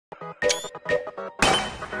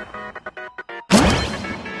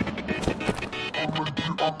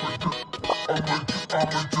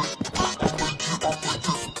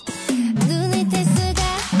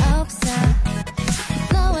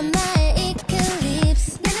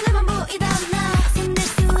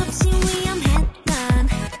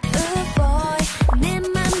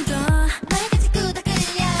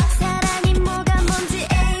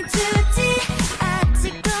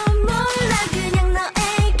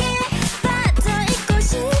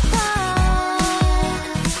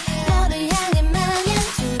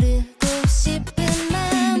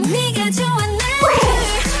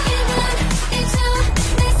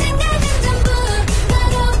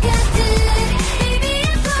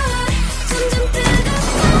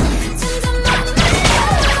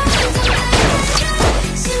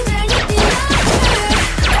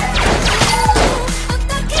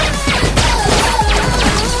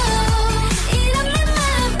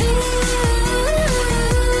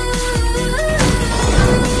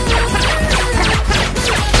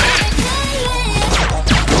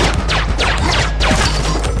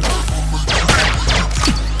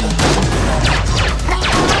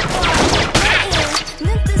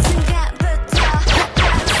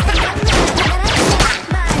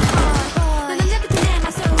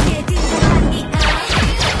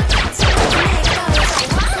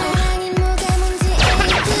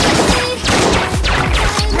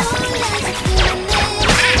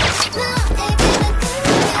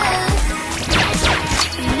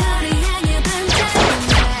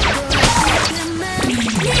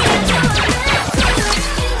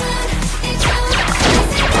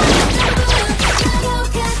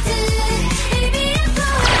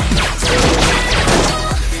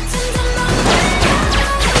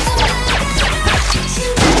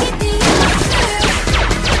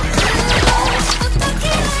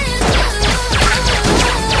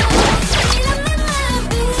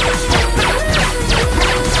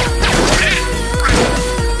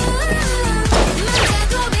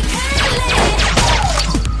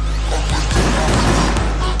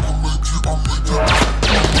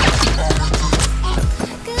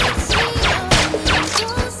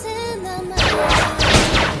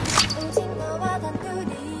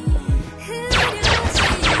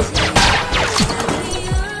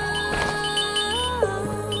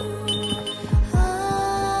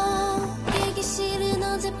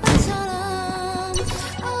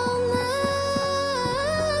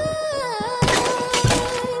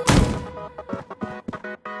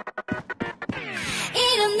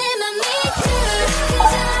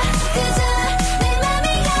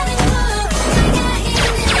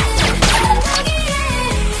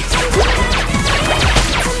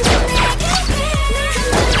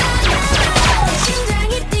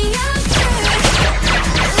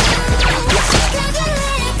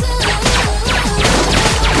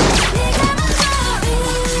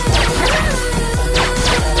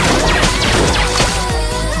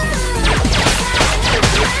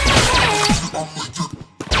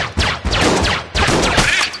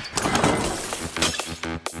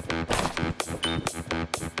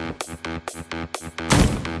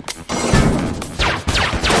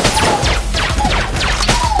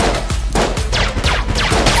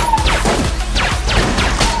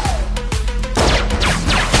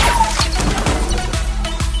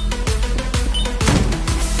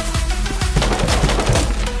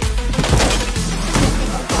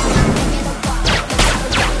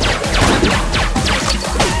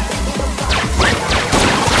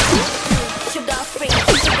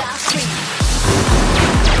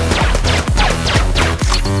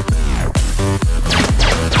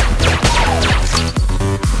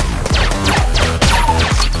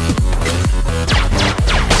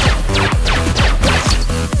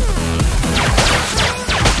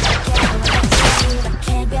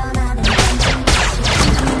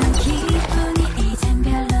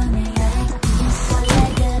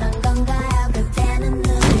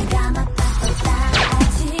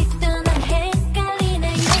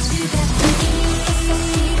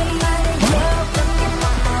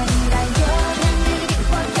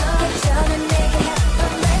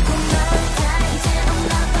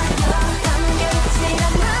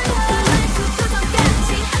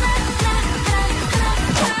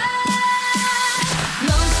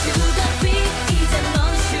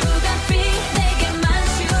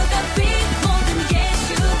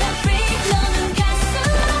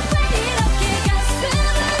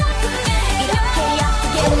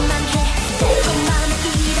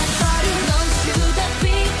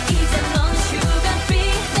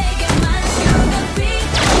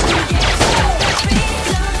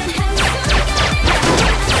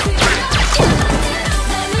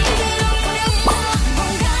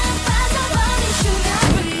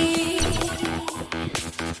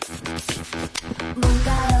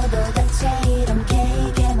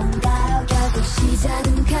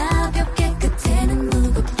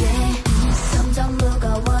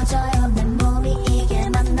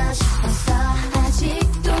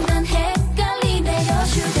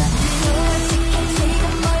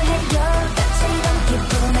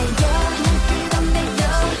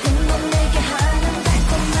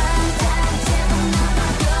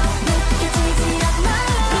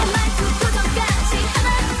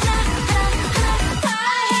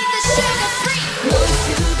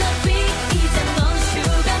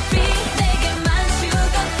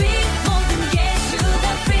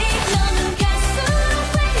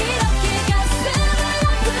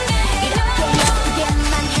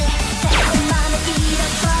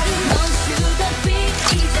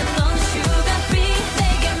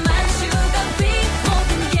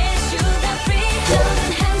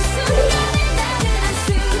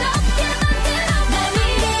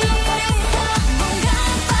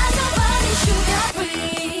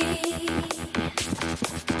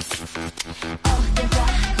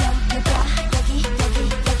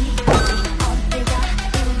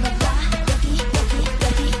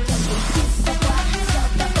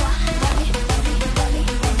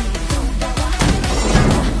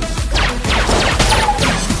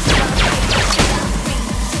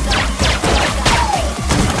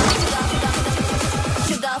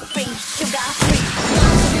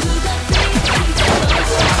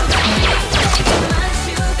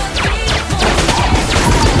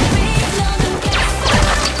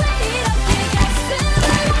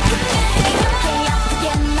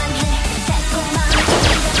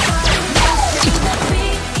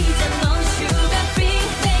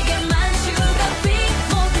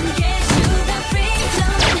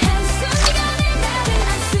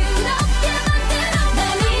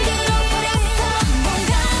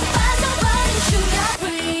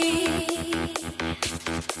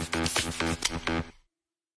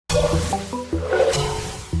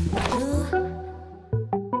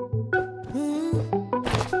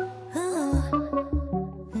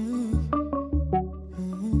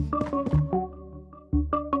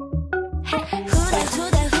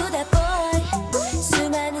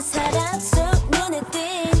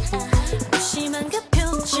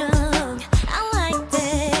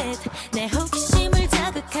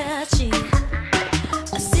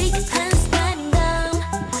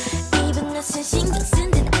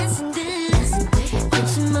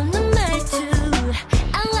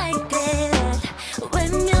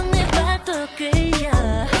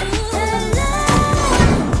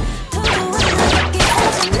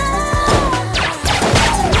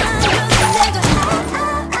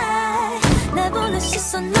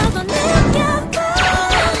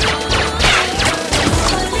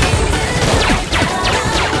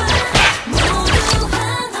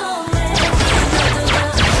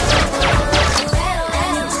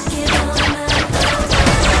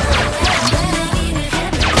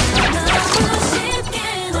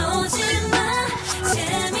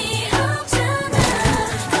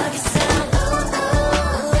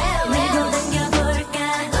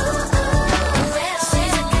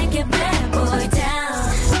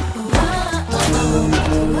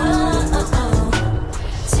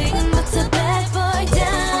지금부터 bad boy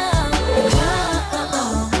down.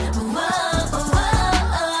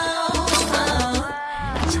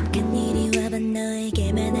 잠깐 이리 와봐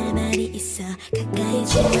너에게만 할 말이 있어. 가까이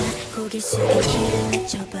좀 와 고개 숙여 귀를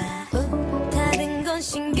맞춰봐. 다른 건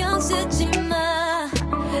신경 쓰지 마.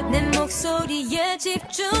 내 목소리에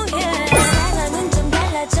집중해. 상황은 좀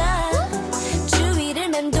달라져. 주위를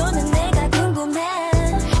맴도는 내가 궁금해.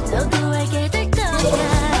 너도 알게 될 거야.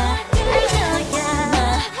 알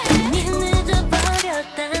거야. 이미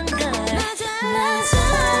늦어버렸단 걸. 맞아.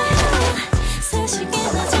 사실게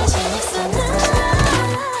너 자신 있어 나.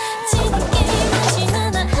 지는 게임 하진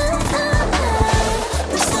않아.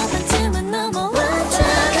 벌써 한 틈은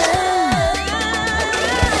넘어왔잖아.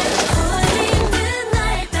 홀리는 날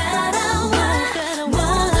따라와.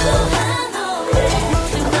 모두 한 호흡.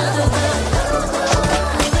 모두 너도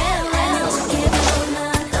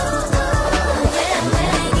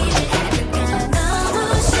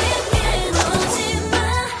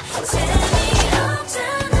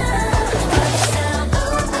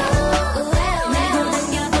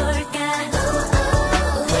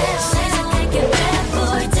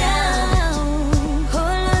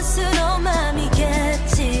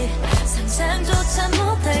상상조차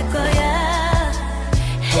못할 거야.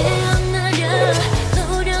 헤어나려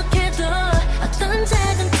노력해도 어떤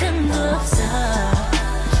작은 틈도 없어.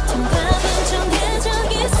 정답은 정해져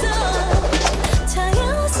있어.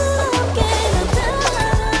 자연스럽게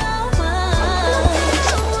나타나와.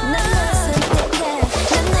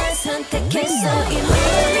 난 날 선택했어 이미.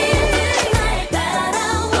 날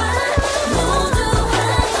따라와. 모두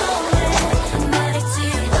하노래 말했지.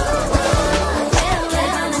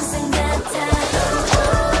 결과는 생각다.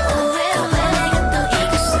 내가 또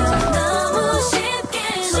이겼어. 너무 쉽게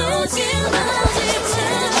놓지 마.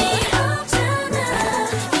 재미없잖아.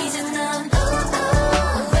 이제 넌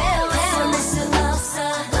손댈 수 없어.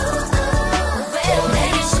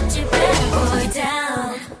 내게 쉽지 bad boy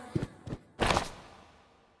down.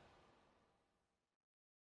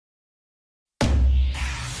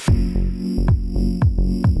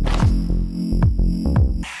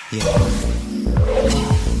 Yeah.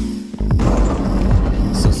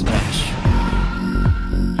 So smash.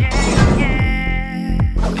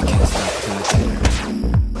 I can't stop till it's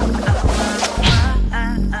here.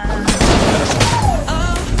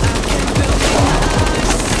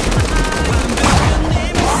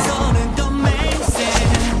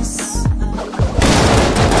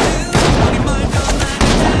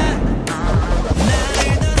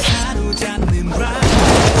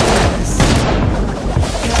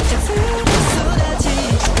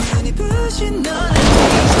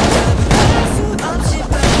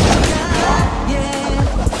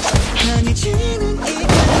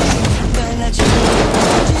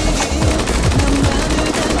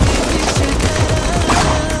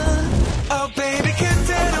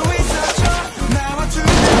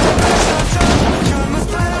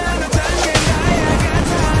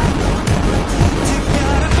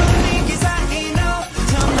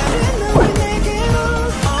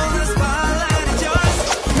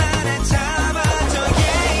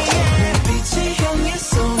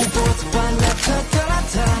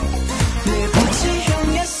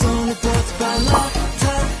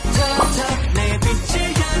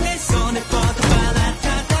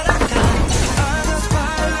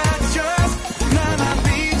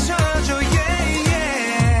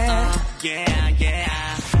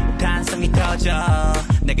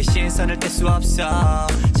 내게 시선을 뗄 수 없어.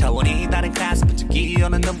 차원이 다른 가슴 부쩍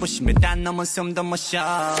기어는 눈부심에 단 넘은 숨도 못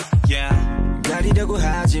쉬어. Yeah. 가리려고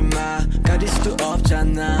하지마. 가릴 수도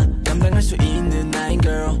없잖아. 감당할 수 있는 나인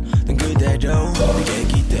girl. 넌 그대로 내게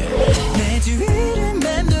기대. 내 주위를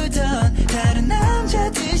맴돌던 다른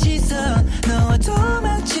남자들 시선 너와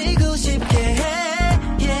도망치고 싶게 해.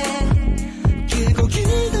 Yeah. 길고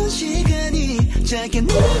길던 시간이 짧게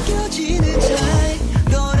느껴지는 타입.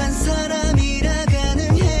 너란 사람이라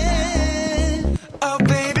가능해. Oh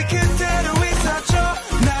baby 그대로 있어줘.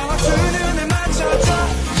 나와 두 눈을 맞춰줘.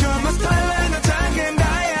 You're my spotlight. 너 당근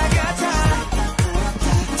나야 같아.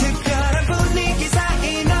 특별한 분위기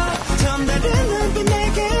사이 너 처음 다른 눈빛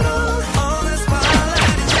내게로. All the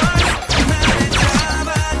spotlight is yours. 나를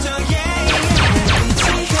잡아줘 yeah. 내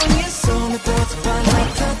빛이 향해 손을 뻗어봐.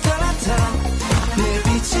 라타타라타. 내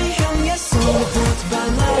빛이 향해 손을 뻗어봐.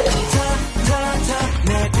 라타타라타.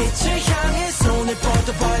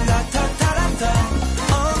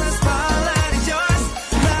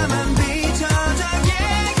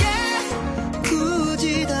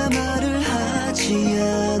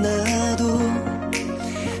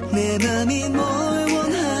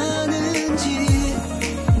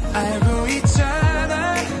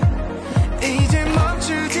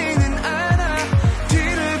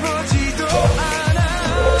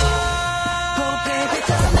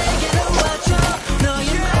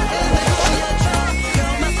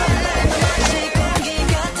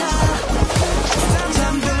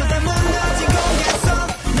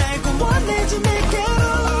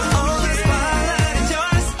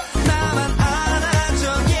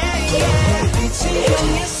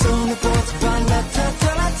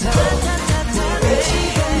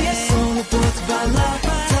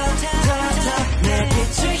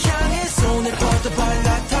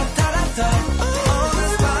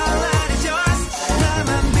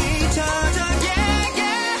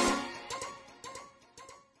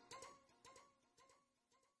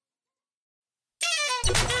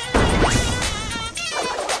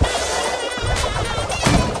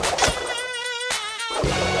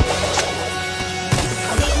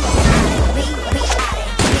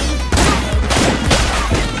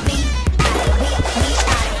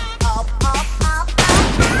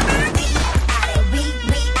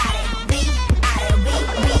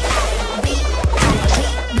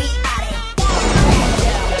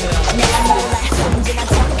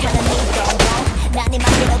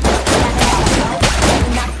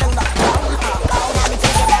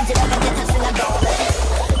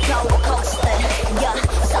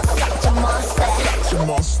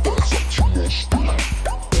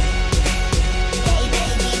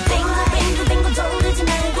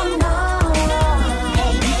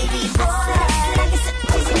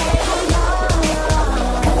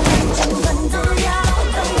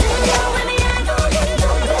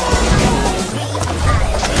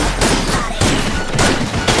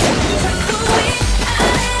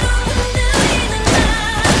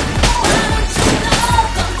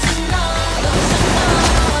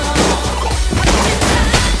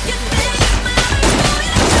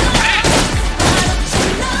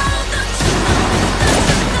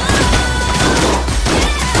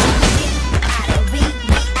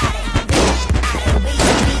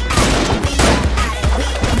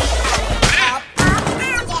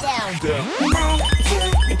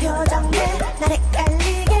 날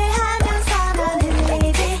헷갈리게 하면서 넌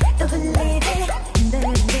흘리지 또 흘리지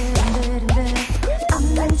흔들흔들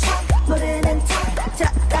없는 척 모르는 척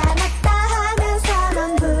들었다 놨다 하면서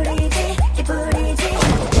넌 부리지 이 부리지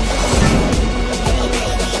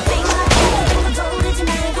모르지 말고 너 쓰러지지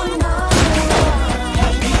말고 너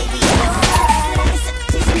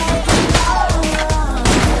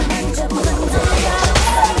만져보던 너야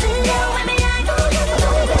들려 애매하고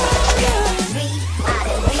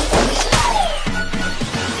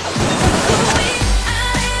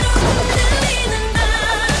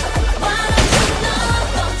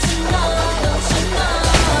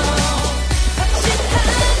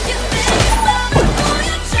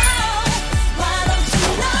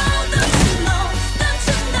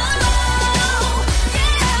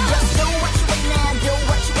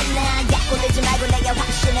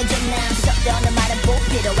없는 말은 뭐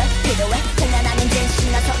필요해 장난하는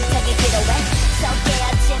진심 나 선택이 필요해 썩게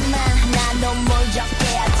하지마 나 너무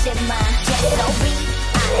적게 하지마 제대로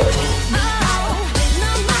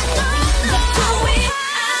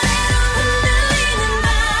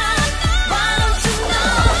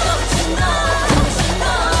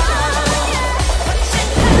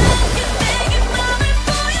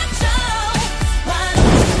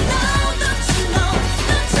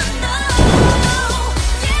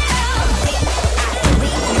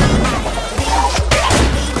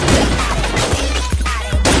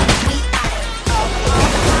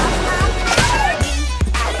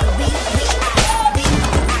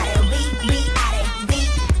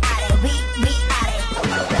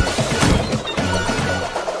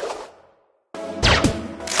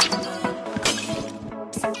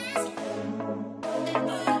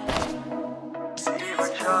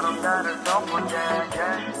이불처럼 나를 덮어 끝이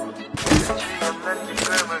없는 네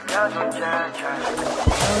꿈을 가져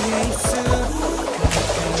너의 입술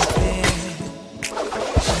가까울 때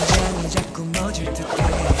심장이 자꾸 멎을 듯해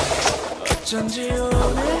어쩐지 오늘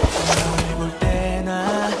널 볼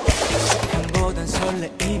때나 익숙함보단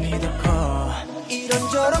설레임이 더 커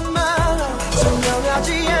이런저런 말로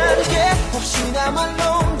설명하지 않게 혹시나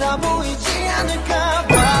말로 다 보이지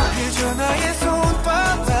않을까봐 그저 나의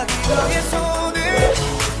손바닥이 너의 손을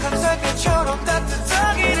항상 그처럼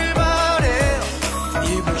따뜻하기를 바래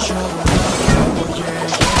이불처럼 너의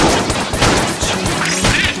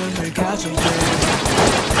지금의 가져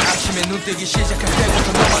아침에 눈 뜨기 시작할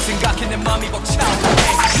때부터 너만 생각해 내 맘이 벅차오르네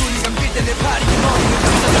눈이 감길 때 내 발이 머리를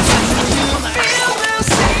감싸는 feel the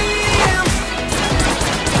same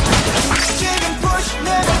지금 push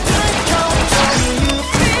내가 들켜줘 You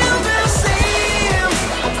feel the same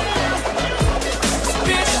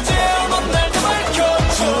빛이 되어 넌 날 더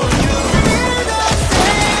밝혀줘 You feel the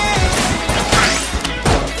same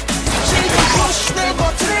지금 push 내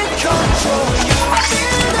버튼을 켜줘 You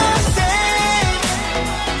feel the same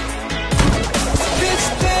빛이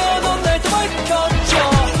되어 넌 날 더 밝혀줘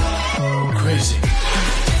Crazy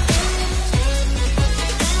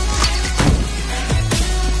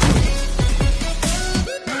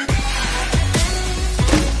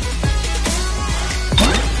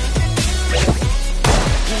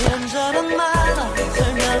이런저런 말로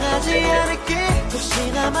설명하지 않을게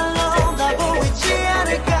혹시나 말로 다 보이지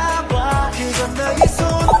않을까봐 그건 너의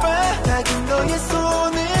손바닥인 너의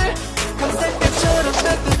손을 감쌀 때처럼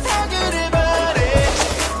따뜻하기를 바래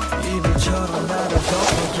이불처럼 나를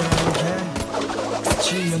덮어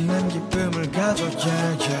끝이 없는 기쁨을 가져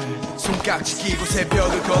손깍지 끼고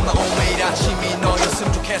새벽을 건너온 매일 아침이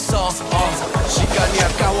너였으면 좋겠어 시간이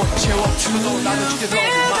아까워 채워주도 나는 그대로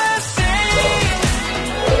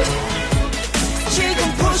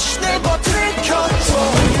지금 push 내 버튼을 켜줘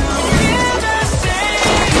You feel the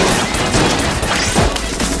same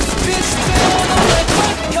빛이 되어 널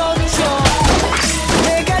밝혀줘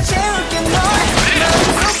내가 채울게 널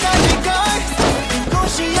마음속까지 걸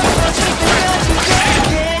곳이 없어질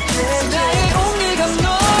때까지 나의 온기가 널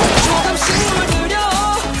조금씩 물들여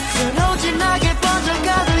쓰러짐하게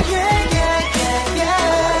번져가도 너의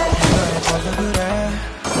져서 그래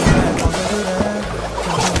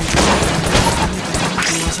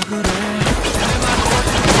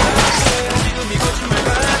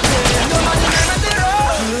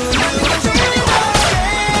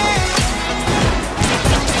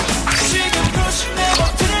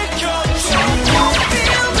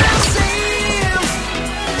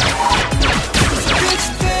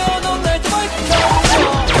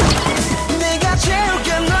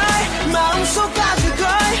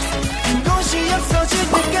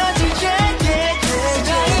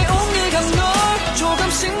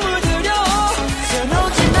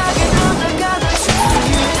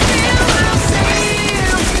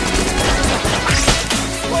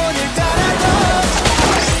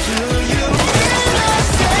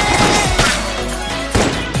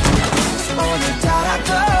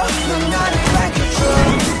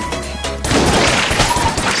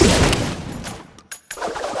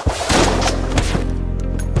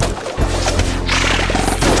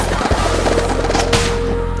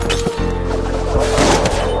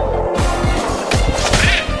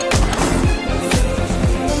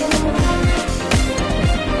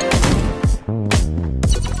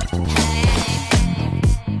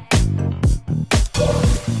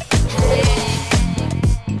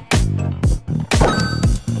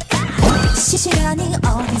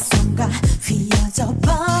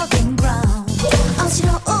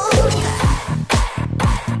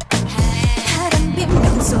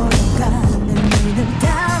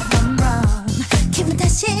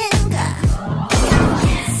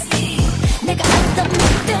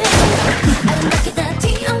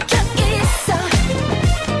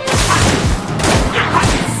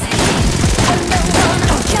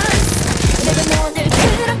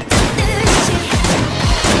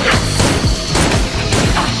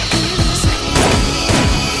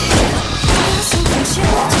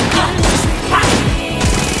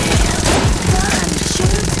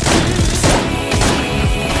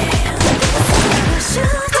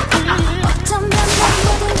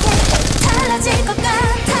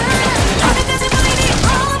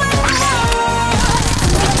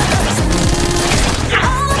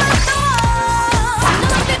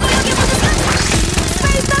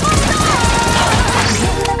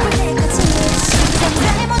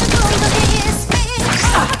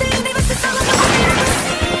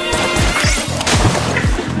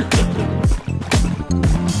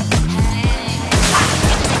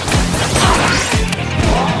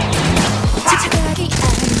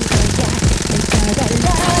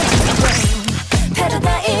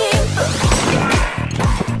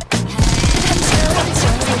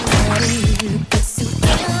느낄 수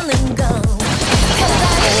있는 건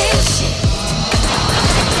paradigm shift.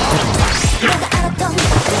 내가 알았던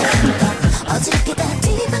모든 것 어지럽게 다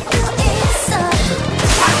뒤바뀌고 있어.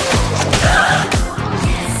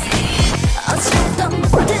 어지럽던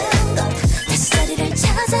모든 것 다시 자리를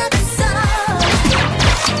찾아갔어.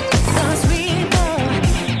 Cause we were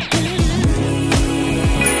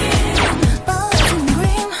buzzing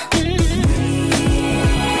green.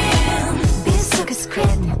 빗속의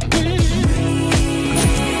screen.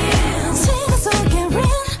 시간 속의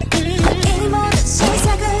ring. 이 모든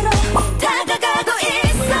시작으로 다가가고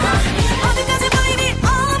있어. 어디까지 보이니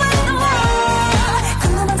all but the wall.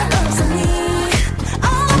 궁금한 적 없었니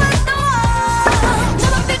all but the wall.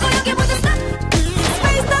 너만 빼고 여기 모두 stop.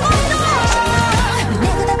 Space the wall.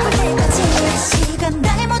 내가 나쁠 때까지 시간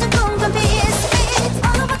나의 모든 꿈과 비스핏.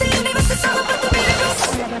 All about the universe is all about the miracles.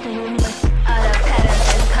 All about the universe. All the patterns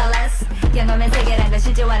and colors. 경험의 세계란 건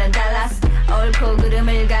실제와는 달랐어. 옳고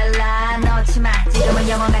그름을 갈라 넣지마. 지금은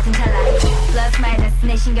영원 같은 찰나. Plus minus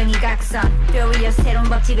내 신경이 각성. 뼈 위에 새로운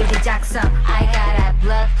법칙을 뒤작성. I got a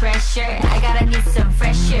blood pressure. I gotta need some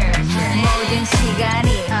fresh air. 모든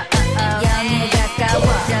시간이 영에 가까워.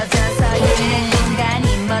 젖어서 있는 공간이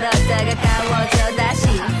멀었다 가까워져 다시.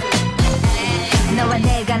 너와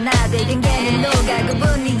내가 나되는 게는 너가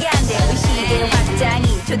구분이 안 돼. 의식의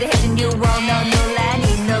확장이 초대해준 you all 너 논란이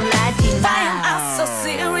놀라지 마. Why am I so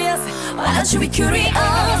serious? Why don't you be curious?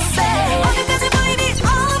 어디까지 보이니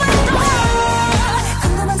all but the wall.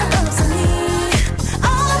 궁금한 적 없었니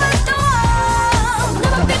all but the wall.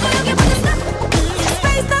 너만 빼고 여기 모두 stop.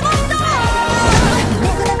 Space the wall.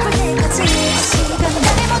 내가 나쁠 때까지 시간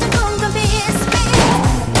나의 모든 꿈과 비스핏.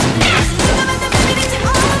 지금 안 되면 믿지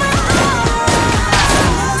all but the wall.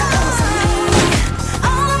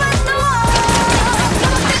 all but the wall.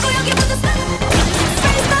 너만 빼고 여기 모두 stop.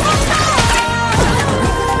 Space the wall.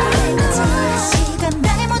 시간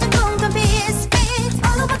나의 모든 꿈과 비스핏.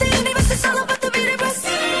 All about the universe is all about the universe.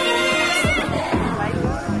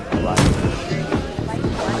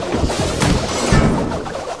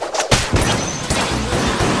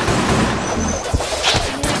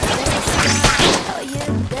 Oh, you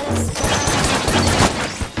better stop.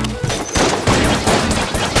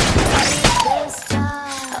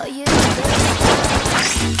 Oh, you better stop.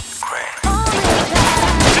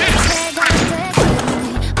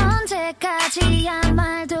 언제까지야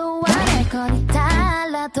말도 안 할 거니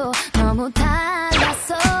달라도 너무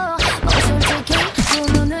달랐어. 솔직히 두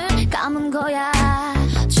눈을 감은 거야.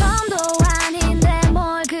 처음도 아닌데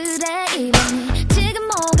뭘 그래 이러니. 지금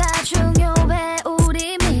뭐가 중요해.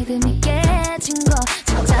 우리 믿음이 깨진 거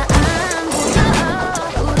진짜 안 보여.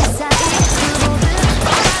 우리 사이 그보듯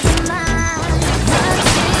뻔하지만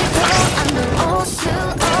마치도 안 들어올 수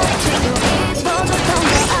없지도 입어줬던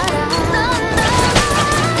거 알아. 넌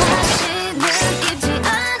다시 느끼지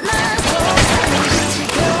않아도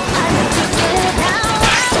지치고 알려줄게. Now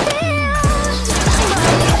I feel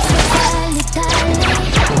방법이 없어 달리 달리.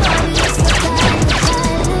 방법이 없어 달리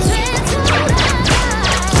달리. 되돌아가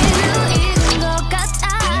길을 잃은 것 같아.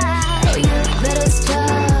 Oh you better stop.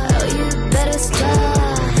 Oh you better stop.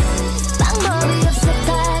 방법이 없어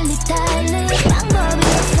달리 달리. 방법이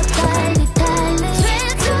없어 달리 달리.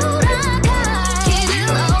 되돌아가 길은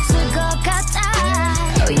없을 것 같아.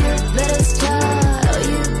 Oh you better stop. Oh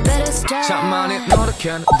you better stop. 참 많이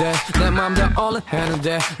노력했는데 내 맘 다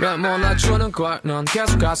올라했는데 왜 몰라주는 거야. 넌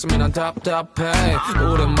계속 가슴이 난 답답해.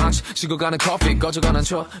 우린 마치 식어가는 커피 꺼져가는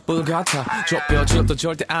촛불 같아. 좁혀질도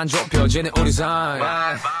절대 안 좁혀지는 우리 사이.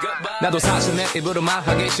 나도 사실 내 입으로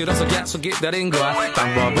말하기 싫어서 계속 기다린 거야.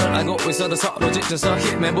 방법을 알고 있어도 서로 지쳐서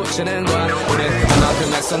힘에 붙이는 거야. 우린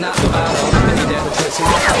그만큼 애써 나도 알아. 내 이대로 끝이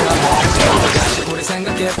없다고. 다시 우리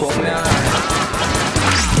생각해보면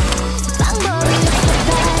방법이 없어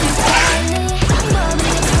달리 달리. 방법이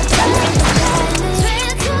없어 달리 달리.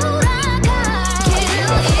 되돌아가 길을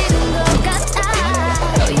잃은 것 같아.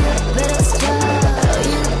 Oh you better stop. Oh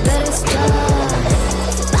you better stop.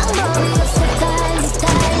 방법이 없어 달리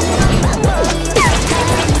달리. 방법이 없어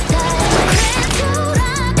달리 달리.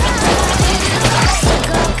 되돌아가 길은 없을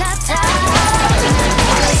것 같아.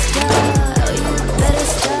 Oh you better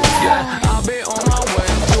stop. Yeah, I'll be on my way,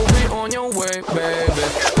 you'll be on your way.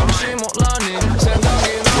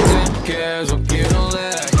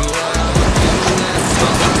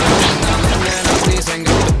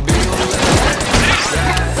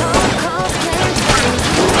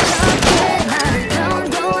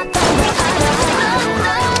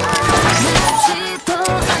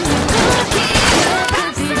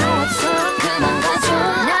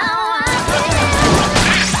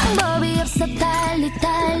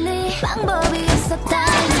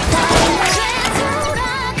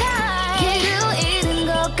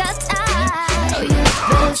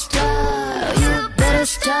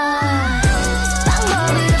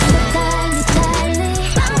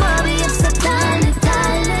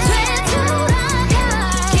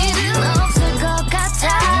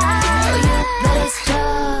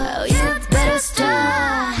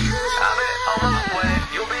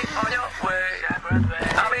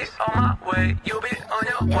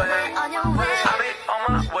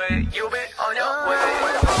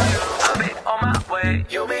 너의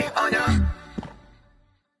유미 아냐.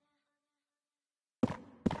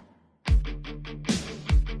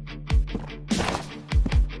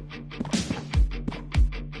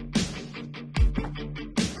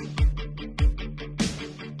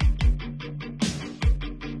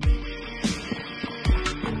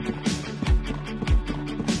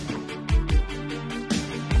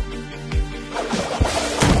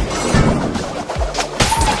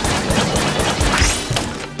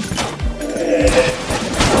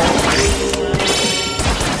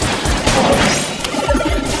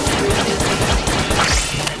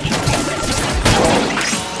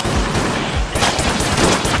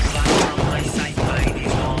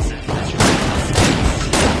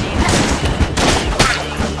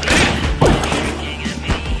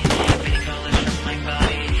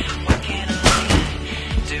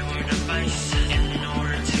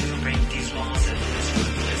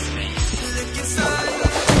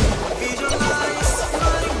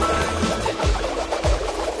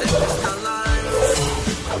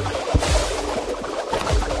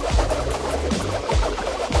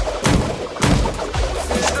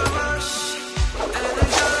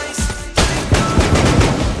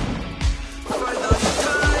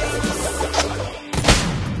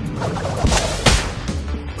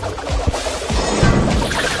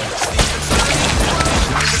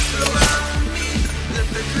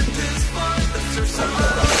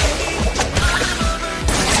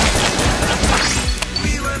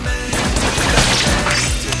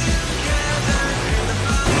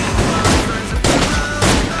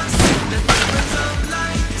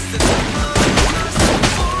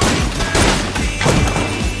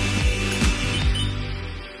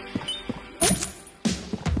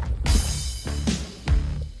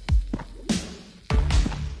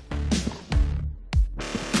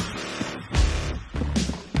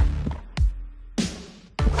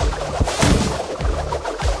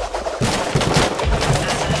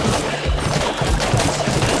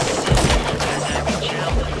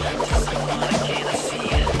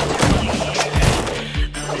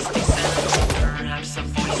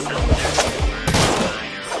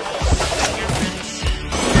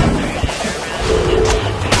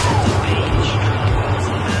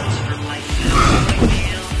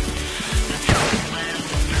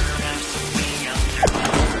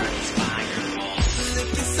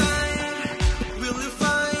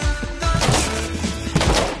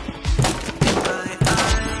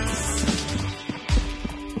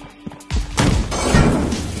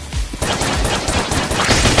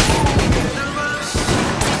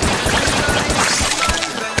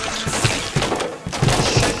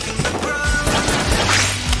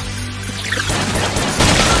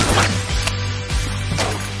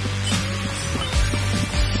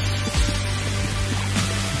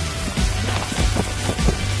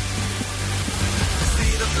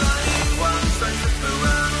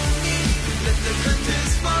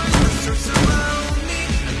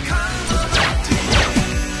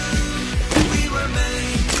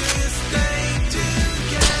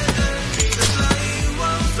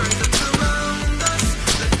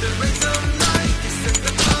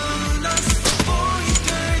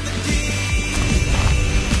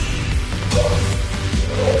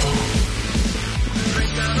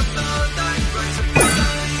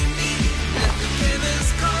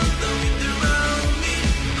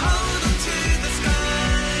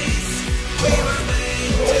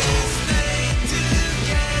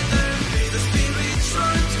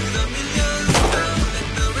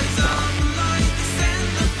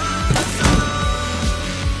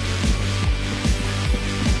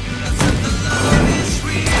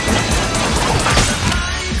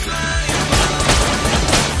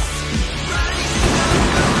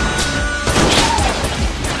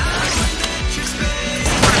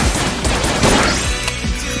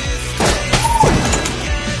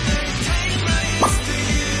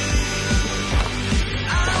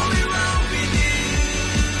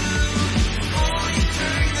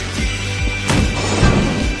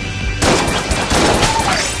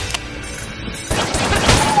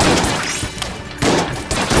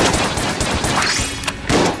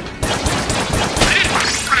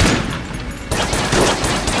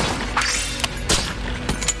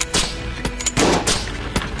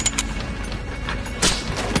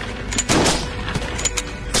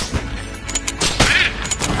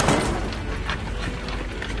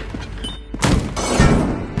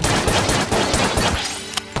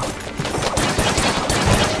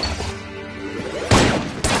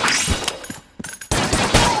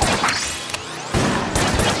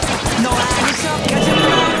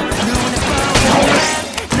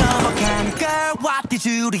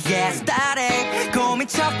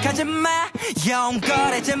 마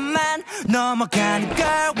영거래지만 넘어가는 걸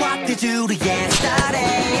What did you do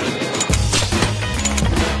yesterday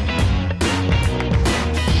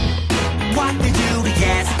What did you do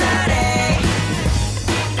yesterday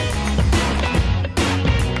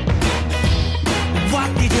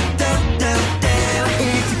What did you do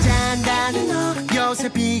일찍 잔다는 너 요새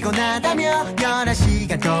피곤하다며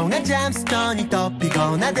 11시간 동안 잠쓰더니 또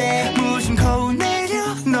피곤하대 무심코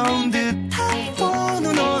내려놓은 듯한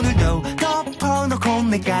폰은 오늘도 덮어놓고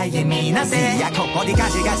내가 예민하대 야코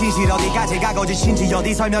어디까지가 진실 어디까지가 거짓인지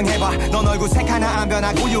어디 설명해봐 넌 얼굴 색 하나 안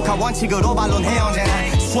변하고 육하 원칙으로 반론해 언제나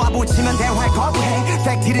쏴붙이면 대화에 거부해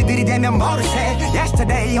팩트를 들이대면 머리를 새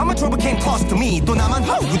Yesterday I'm a trouble came close to me 또 나만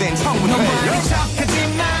허구된 청문회 넌 많이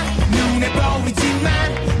척하지마 눈에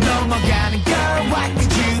보이지만 넘어가는 걸 What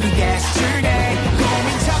did you do yesterday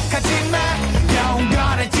고민 척하지마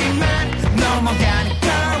영거래지만 넘어가는 걸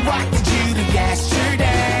What did you do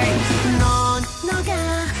yesterday 넌 너가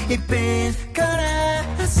이쁜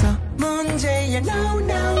거라서 문제야 No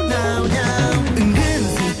no no no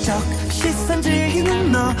은근슬쩍 시선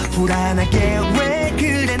즐기는 너 불안하게 왜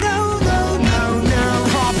그래 No no no no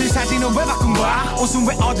프로필 사진은 왜 바꾼 거야 옷은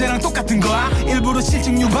왜 어제랑 똑같은 거야 일부러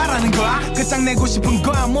실증 유발하는 거야 끝장내고 싶은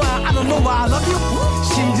거야 뭐야 I don't know why I love you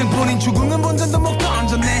심증뿐인 죽음은 본전도 못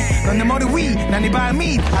던졌네 넌 내 머리 위 난 네 발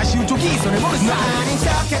밑 아쉬운 쪽이 손에 모르겠어 많이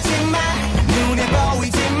척하지마 눈에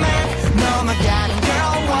보이지만 넘어가는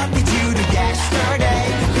girl What did you do yesterday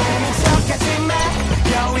고민 척하지마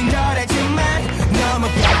여인 거래지만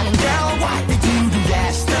넘어가는 girl What did you do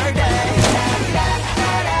yesterday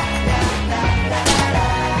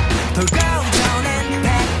돌고 도는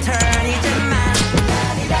패턴이지만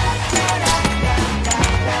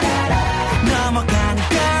넘어가는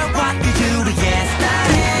girl What did you do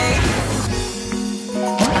yesterday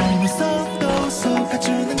알면서 또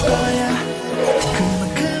속아주는 거야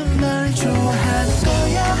그만큼 널 좋아하는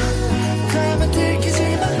거야 가만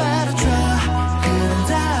들키지만 말아줘 그럼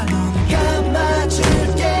다 눈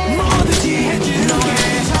감아줄게 뭐든지 해줄게 너의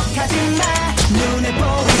척하지마 눈에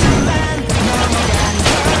보이지만 넘어가는 걸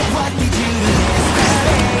What did you do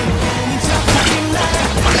yesterday 고민 척하지마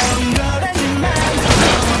너인 거라지만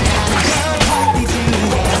넘어가는 걸 What did you do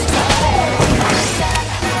yesterday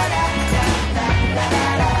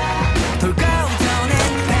돌고 도는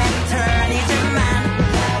패턴이지만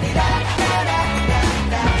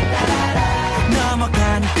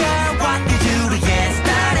넘어가는 걸 What did you do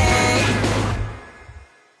yesterday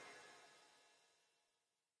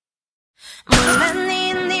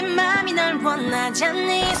몰랐니 네 맘이 날 원하지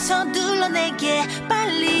않니 서둘러 내게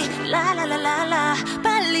빨리 라라라라라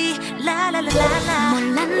빨리 라라라라라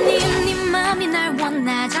몰랐니 네 맘이 날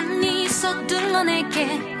원하지 않니 서둘러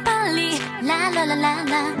내게 빨리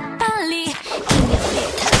라라라라라 빨리 Give me a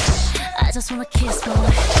big touch I just wanna kiss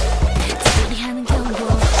boy 특별히 하는 경고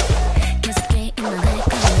계속 게임만 할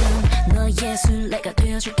거면 너의 술래가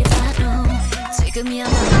되어줄게 바로 지금이야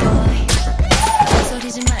my boy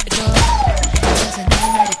소리지 말고 천천히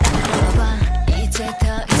나를 따라와봐 이제 더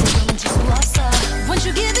이상 멈출 수 없어 Won't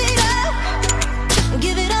you give it up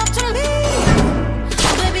Give it up to me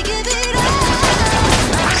Baby give it up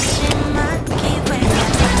마지막 기회야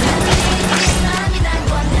네 맘이 날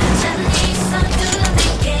원하지 않니 서둘러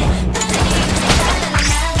내게 빨리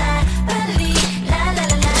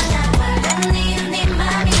라라라라 몰랐니 네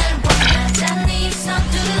맘이 날 원하지 않니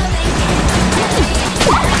서둘러 내게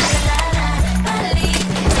빨리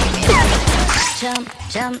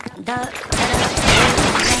점점 더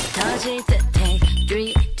터질 듯해 3,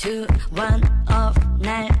 2, 1 off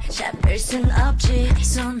날 잡을 순 없지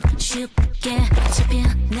손 쉽게 잡혀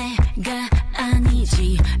내가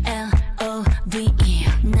아니지 L.O.V.E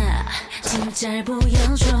나 진짜를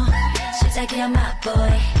보여줘 시작이야 my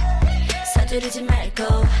boy 서두르지 말고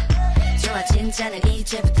좋아 진짜는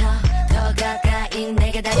이제부터 더 가까이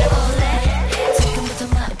내게 다가올래 지금부터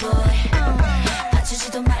my boy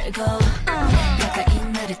봐주지도 말고 가까이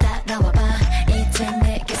나를 따라와봐 이제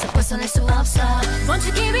내게서 벗어날 수 없어 Won't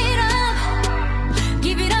you give it up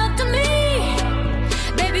Give it up to me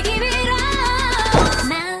Baby give it up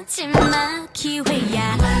마지막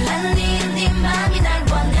기회야 몰랐니 네 맘이 날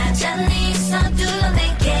원하지 않니 서둘러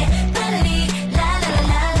내게 빨리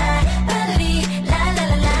라라라라 빨리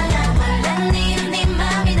라라라라 몰랐니 네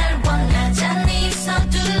맘이 날 원하지 않니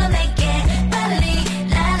서둘러 내게 빨리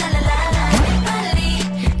라라라라 빨리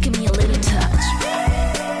Give me a little touch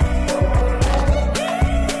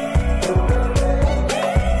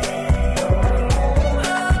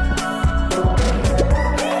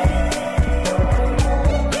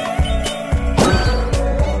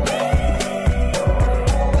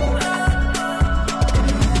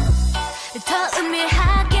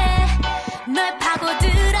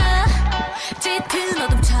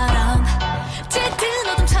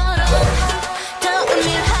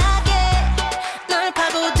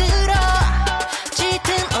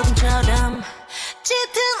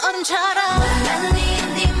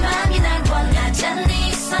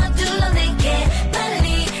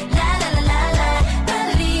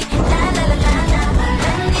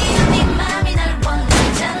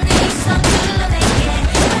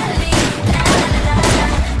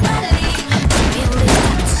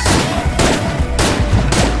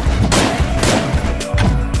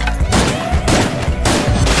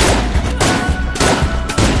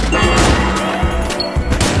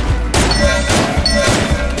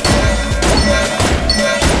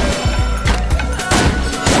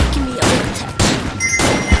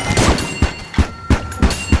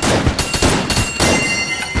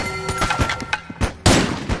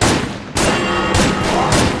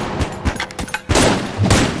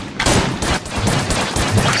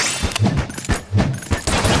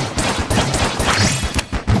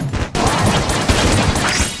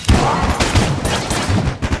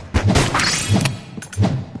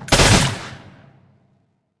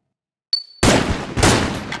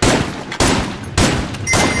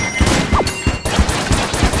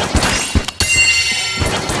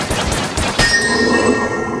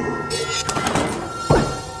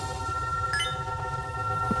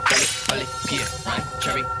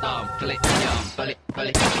yum, bullet,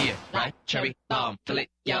 bullet, pear, right, cherry, bullet,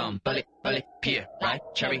 yum, bullet, bullet, pear, right,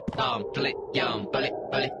 cherry, bullet, yum, bullet,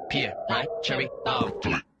 bullet, pear, right, cherry,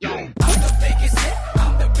 bullet, yum. I'm the biggest hit,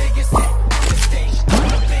 I'm the biggest hit on the stage. I'm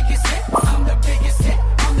the biggest hit, I'm the biggest hit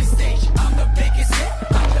on the stage. I'm the biggest hit,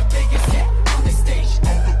 I'm the biggest hit on the stage.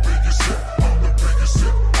 I'm the biggest hit, I'm the biggest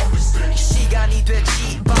hit on the stage. 시간이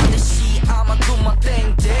되지 반드시 아마 꿈만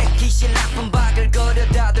땡땡 귀신 나쁜 바글거려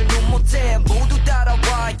다들 눈 못해 모두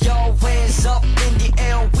따라와요 Hands up in the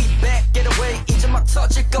air we back get away 이제 막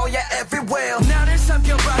터질 거야 everywhere 나를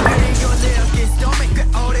삼켜봐 그리고 내 어깨 스톰에 꽤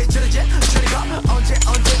오래 저러지 저리 가 언제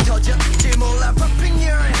터질지 몰라 Popping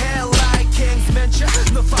your head like King's Mansion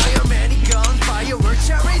No fireman gun fireworks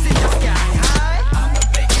cherries in the sky high I'm the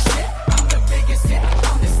biggest hit I'm the biggest hit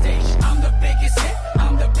on the stage I'm the biggest hit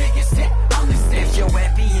I'm the biggest hit on the stage If you're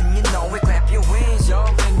happy and you know it clap your hands yo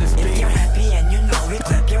If you're happy and you know it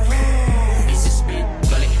clap your hands It's a speed,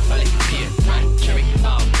 bullet, bullet, pear, right, cherry,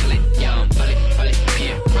 bullet, yum, bullet, bullet,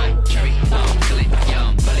 pear, right, cherry, bullet,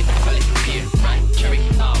 yum, bullet, bullet, pear, right, cherry,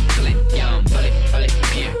 bullet, yum, bullet, bullet,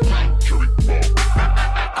 pear, right, cherry,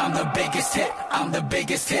 I'm the biggest hit I'm the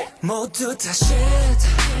biggest hit 모두 다 shit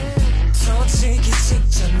터지기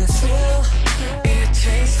직전의 thrill It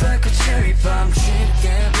tastes like a cherry bomb 쉽게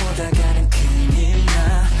보다가는 큰일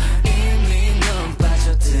나 이미 넌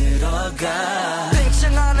빠져들어가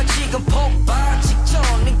팽창하는 지금 폭발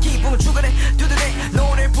직전인 기분을 주간에 두드대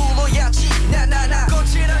노래 불러야지 나나나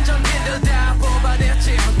거칠한 전기들 다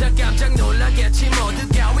뽑아냈지 혼자 깜짝 놀라겠지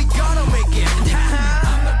모두가 We gonna make it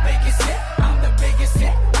I'm the biggest hit I'm the biggest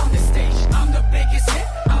hit on the stage I'm the biggest hit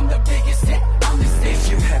I'm the biggest hit on the stage If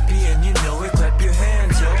you're happy and you know it clap your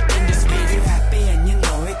hands yo In this beat If you're happy and you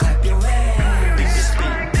know it clap your hands In this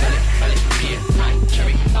beat bullet, bullet, pear, right,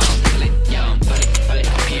 cherry, bullet, yum, bullet, bullet,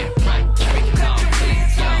 pear, right, cherry, bullet,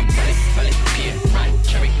 yum, bullet, bullet, pear, right,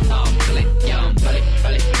 cherry, bullet, yum, bullet,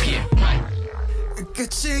 bullet, pear, right.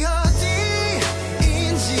 끝이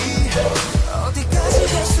어디인지 어디까지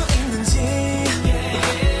갈 수 있는지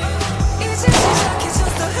이제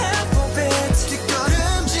시작해졌어 half of it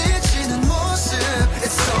뒷걸음질 모습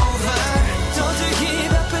It's over 떠들기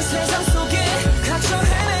바쁜 세상 속에 갇혀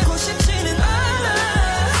헤매고 싶지는 않아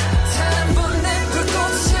단 한 번 내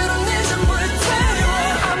불꽃으로 내 전부를 태워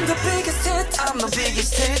I'm the biggest hit I'm the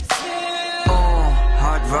biggest hit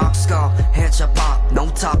Hard rock skull heads up pop no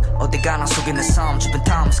talk 어디 가나 속에 내 삶 주변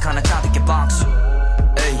탐스 하나 가득해 박수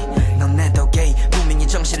에이 넌 내 덕에 분명히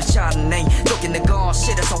정신을 차리네 또게 내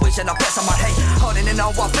거실에서 의자 앞에서 말해 허리는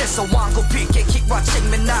너와 뺏어 왕고 픽게 킥과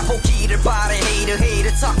책면 나 보기를 바래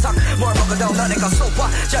헤이트 턱턱 뭘 먹어도 너네 건 쏘아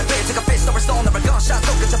잘 베이트가 피스톨을 쏘너를 건샷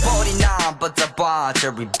또 그쳐버린 나 But the bar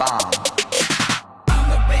cherry bomb I'm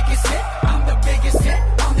the biggest hit I'm the biggest hit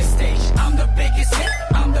on the stage I'm the biggest hit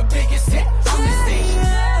I'm the biggest hit on the stage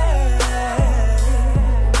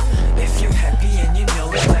If you're happy and you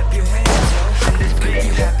know it clap your hands yo If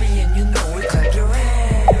you're happy and you know it clap your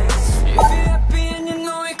hands If you're happy and you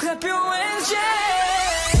know it clap your hands yeah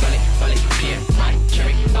Bullet, bullet, pear, right,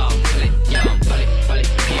 cherry, bullet, yum, bullet, bullet,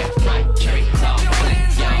 pear, right, cherry, bullet,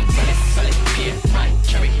 yum, bullet, bullet, pear, right,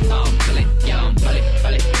 cherry, bullet, yum, bullet,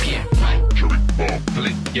 bullet, pear, right, cherry,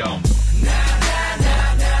 bullet, yum.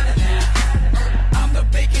 I'm the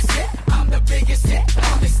biggest hit I'm the biggest hit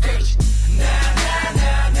on the stage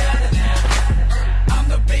I'm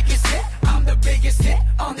the biggest hit I'm the biggest hit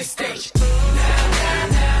on the stage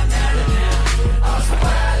어서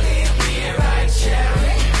빨리 be right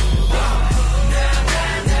cherry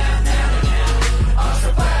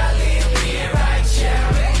어서 빨리 be right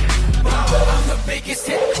cherry I'm the biggest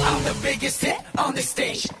hit I'm the biggest hit on the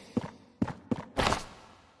stage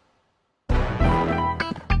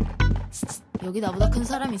여기 나보다 큰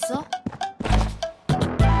사람 있어?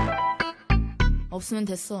 없으면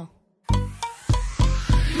됐어.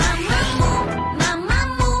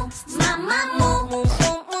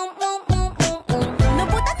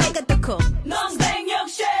 너보다 내가 더 커. 넌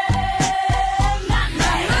 160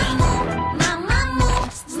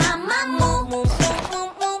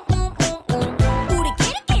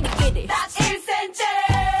 우리끼리 That's 1cm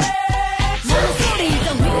무슨 소리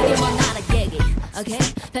좀 위로만 하라 얘기. 오케이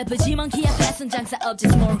베프지만 키 앞에선 장사 없지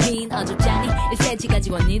small green 어줍잖니 1cm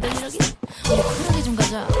가지고 니들 이러기. 우리 쿨하게 좀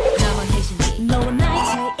가자. 나만 해신지. 너와 나의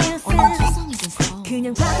차이 얼마 인생 세상이 됐어.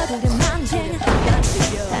 그냥 받아들여 만쟁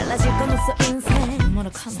달라질 건 없어 인생 얼마나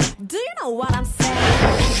카나. Do you know what I'm saying?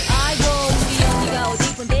 아이고 우리 언니가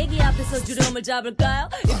어디 번데기 앞에서 주름을 잡을까요?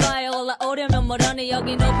 이봐에 올라오려면 멀어네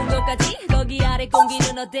여기 높은 곳까지 거기 아래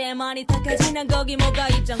공기는 어때 많이 탁하지 난 거기 뭐가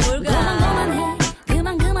입장 물가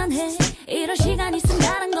그만해 이럴 시간 있으면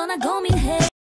다른 거나 고민해